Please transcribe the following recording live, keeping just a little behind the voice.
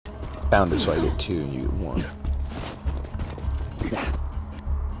Found it so I get 2 and you get 1.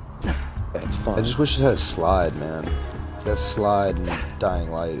 That's fun. I just wish it had a slide, man. That slide and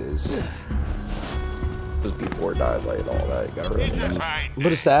Dying Light is... Just before Dying Light and all that, you gotta really...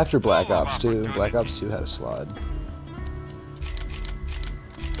 But it's after Black Ops 2. Black Ops 2 had a slide.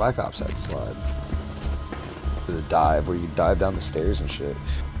 Black Ops had a slide. The dive, where you dive down the stairs and shit.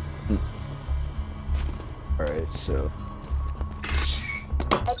 Alright, so...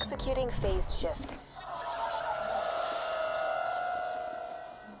 Executing phase shift.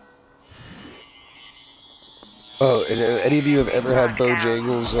 Oh, and any of you have ever had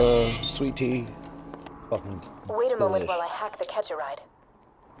Bojangles sweet tea? Fucking Wait a moment delish. while I hack the catch-a-ride.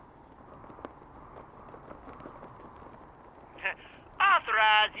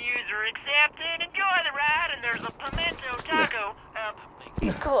 Authorized user accepted. Enjoy the ride, and there's a pimento taco.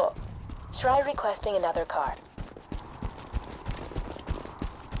 Cool. Try requesting another car.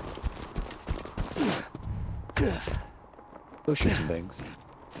 Go shoot some things.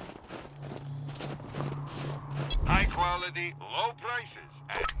 High quality, low prices,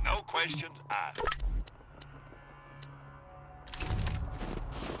 and no questions asked.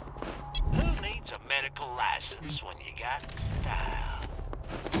 Who needs a medical license when you got style?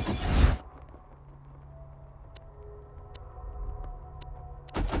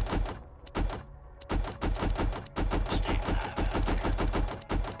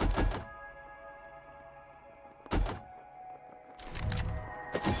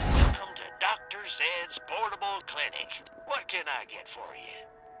 Welcome to Dr. Zed's Portable Clinic. What can I get for you?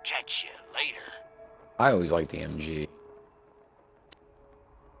 Catch you later. I always like the MG.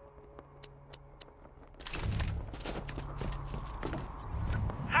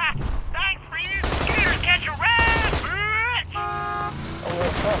 Ha! Thanks for you. Scooters catch a ride, bitch! You're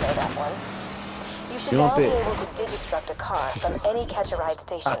a trainer, that one. You should You now want be bit. able to digistruct a car from any catch-a-ride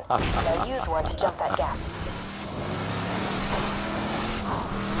station. Now use one to jump that gap.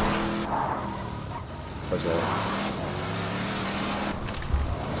 What's that?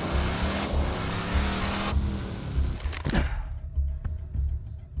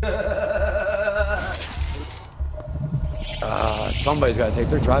 Somebody's gotta take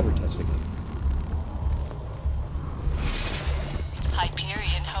their driver test again.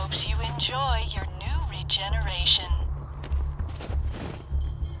 Hyperion hopes you enjoy your new regeneration.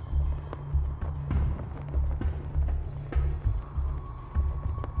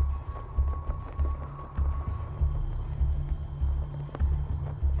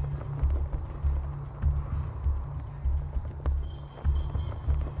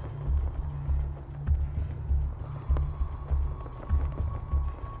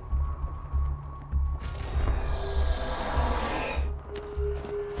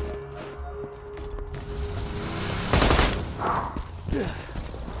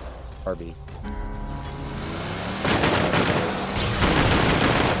 RB.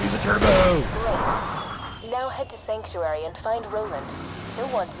 Use a turbo! Great. Now head to Sanctuary and find Roland. He'll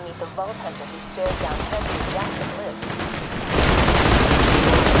want to meet the Vault Hunter who stared down Handsome Jack and lived.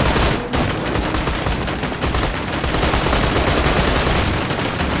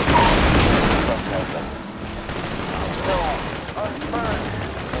 I'm so unburned.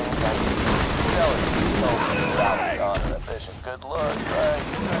 Things like jealousy, smoking, rally, honor, ambition, good looks. I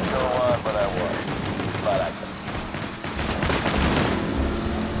could go on, but I won't. But I can.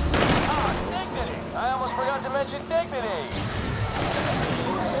 Ah, dignity! I almost forgot to mention dignity.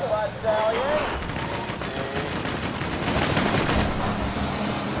 What, Stallion?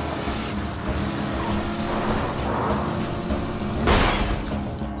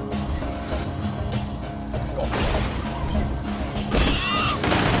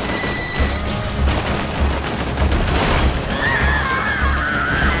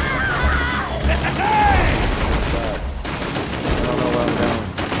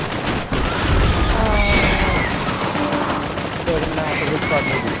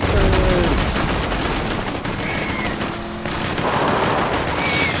 Fucking hurts.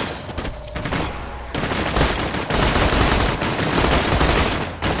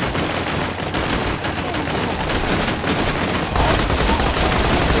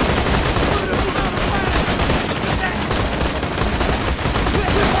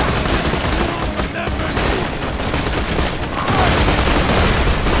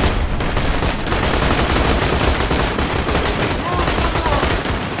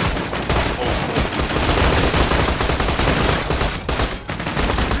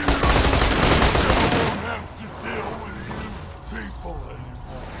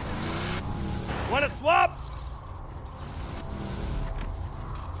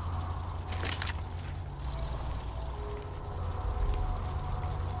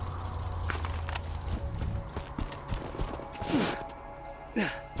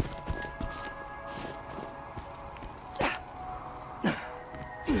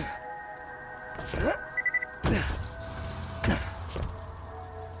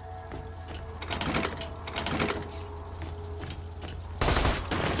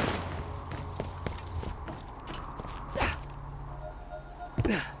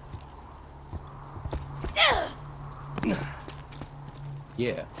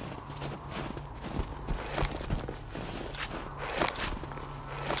 Yeah.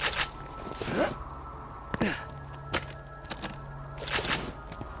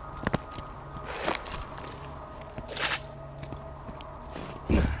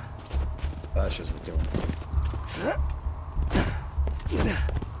 That's just what we're doing.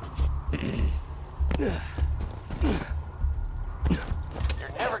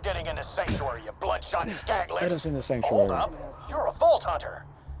 You're never getting into Sanctuary, you bloodshot skaglegs. Let us in the Sanctuary. Hold up. You're a Vault Hunter.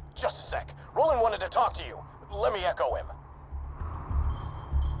 Just a sec. Roland wanted to talk to you. Let me echo him.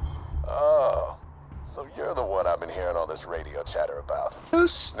 Oh, so you're the one I've been hearing all this radio chatter about.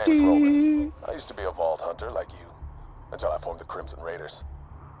 Name's Roland. I used to be a Vault Hunter like you, until I formed the Crimson Raiders.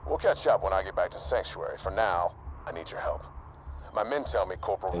 We'll catch up when I get back to Sanctuary. For now, I need your help. My men tell me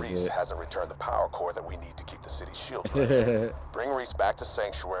Corporal Reese hasn't returned the power core that we need to keep the city's shields ready. Bring Reese back to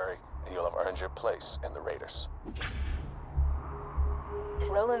Sanctuary, and you'll have earned your place in the Raiders.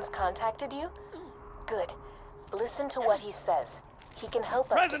 Roland's contacted you? Good. Listen to what he says. He can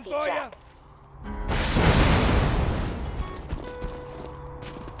help us defeat Jack.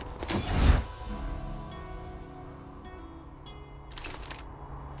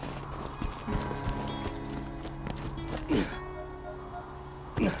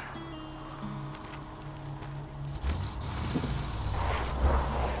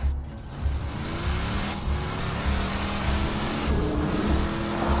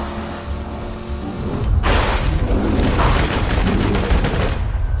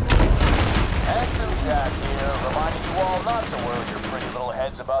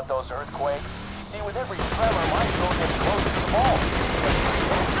 About those earthquakes. See, with every tremor, my code gets closer to the vault.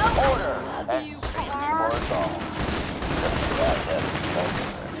 Order and safety for us all. Except your assets and Sanctuary.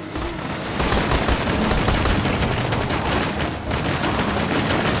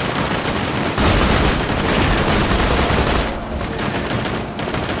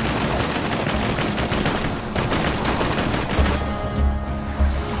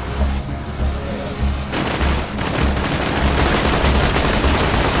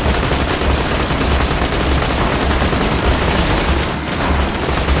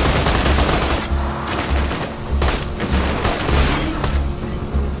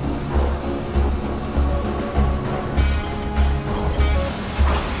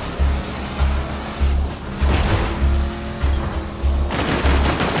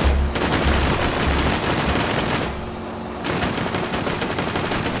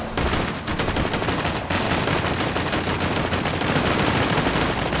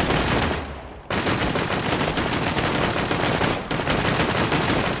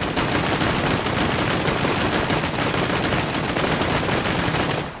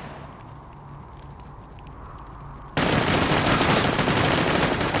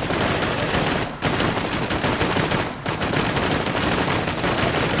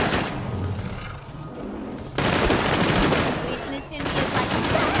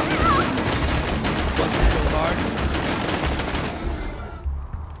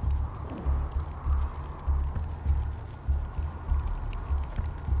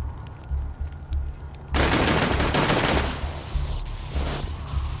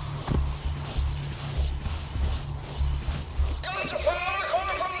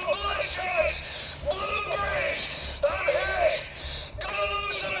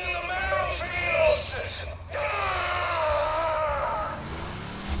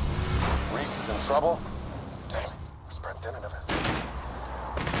 Trouble? Damn it. We're spread thin enough as it is.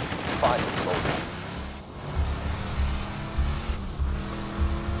 Find him, soldier.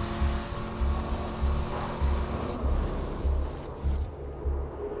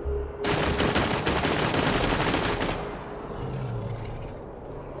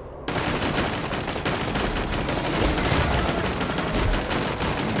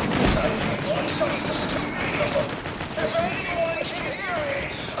 If anyone can hear me,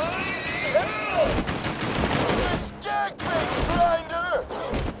 I need help! This gag bait grinder!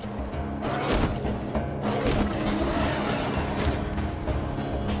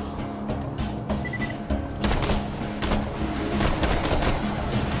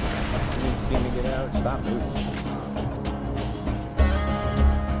 You didn't see me get out. Stop moving.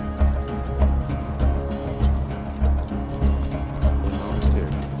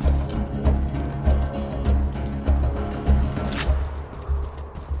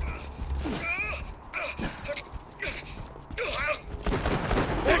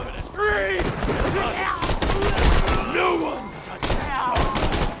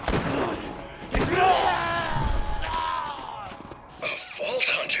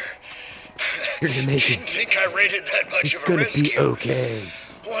 Didn't think I rated that much of a rescue. It's gonna be okay.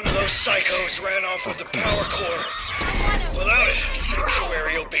 One of those psychos ran off with the power core. Without it,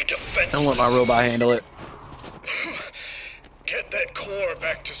 Sanctuary will be defenseless. Don't let my robot handle it. Get that core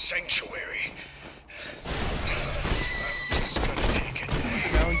back to Sanctuary. I'm just gonna take it.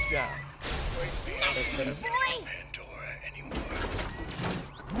 Challenge down. Pandora anymore.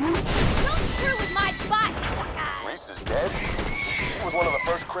 Don't screw with my spot, sucker! Reese is dead? He was one of the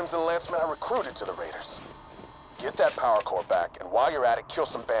first Crimson Lancemen I recruited to the Raiders. Get that power core back, and while you're at it, kill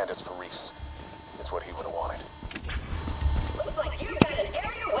some bandits for Reese. It's what he would have wanted. Looks like you've got an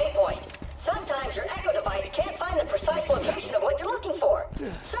area waypoint. Sometimes your echo device can't find the precise location of what you're looking for.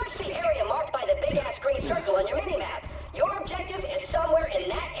 Search the area marked by the big-ass green circle on your minimap. Your objective is somewhere in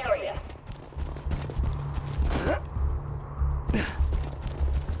that area.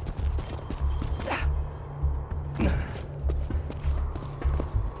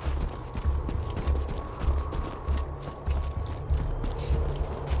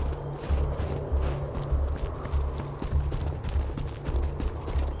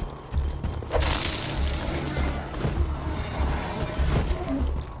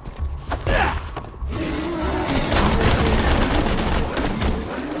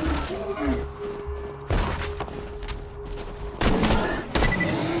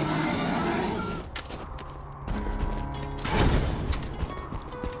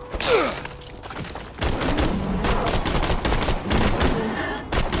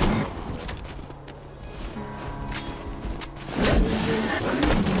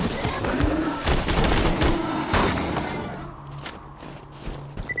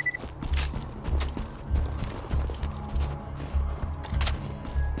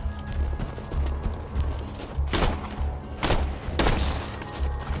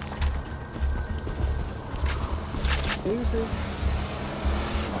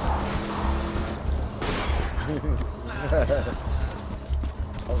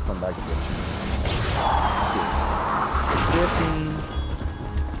 I'll come back and get you. 15.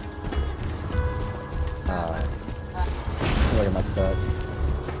 I feel like I messed up.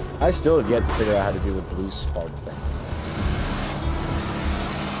 I still have yet to figure out how to do the blue spark thing.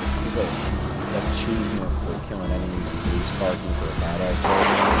 It's like achievement for killing enemies and blue sparking for a badass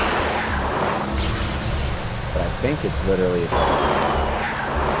program. But I think it's literally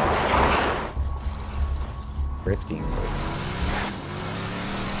drifting.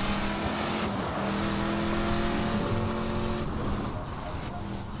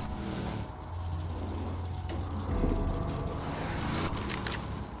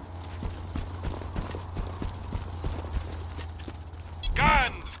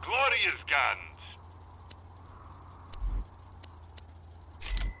 Guns! Glorious guns!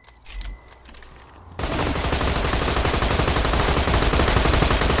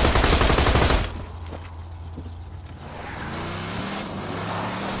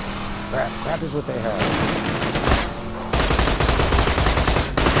 Crap is what they have.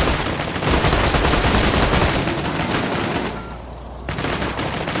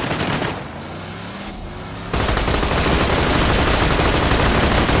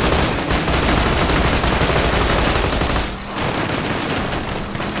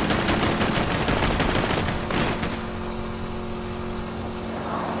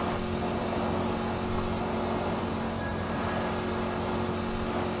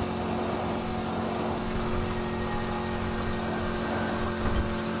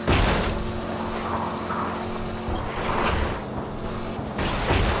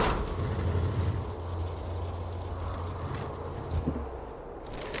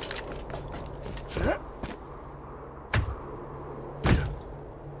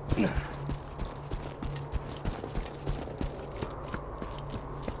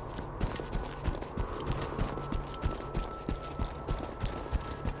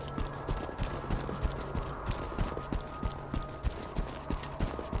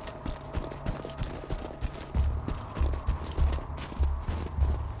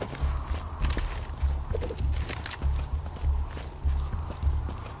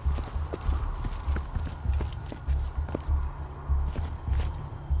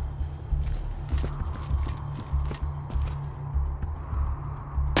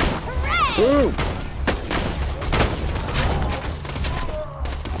 Ooh!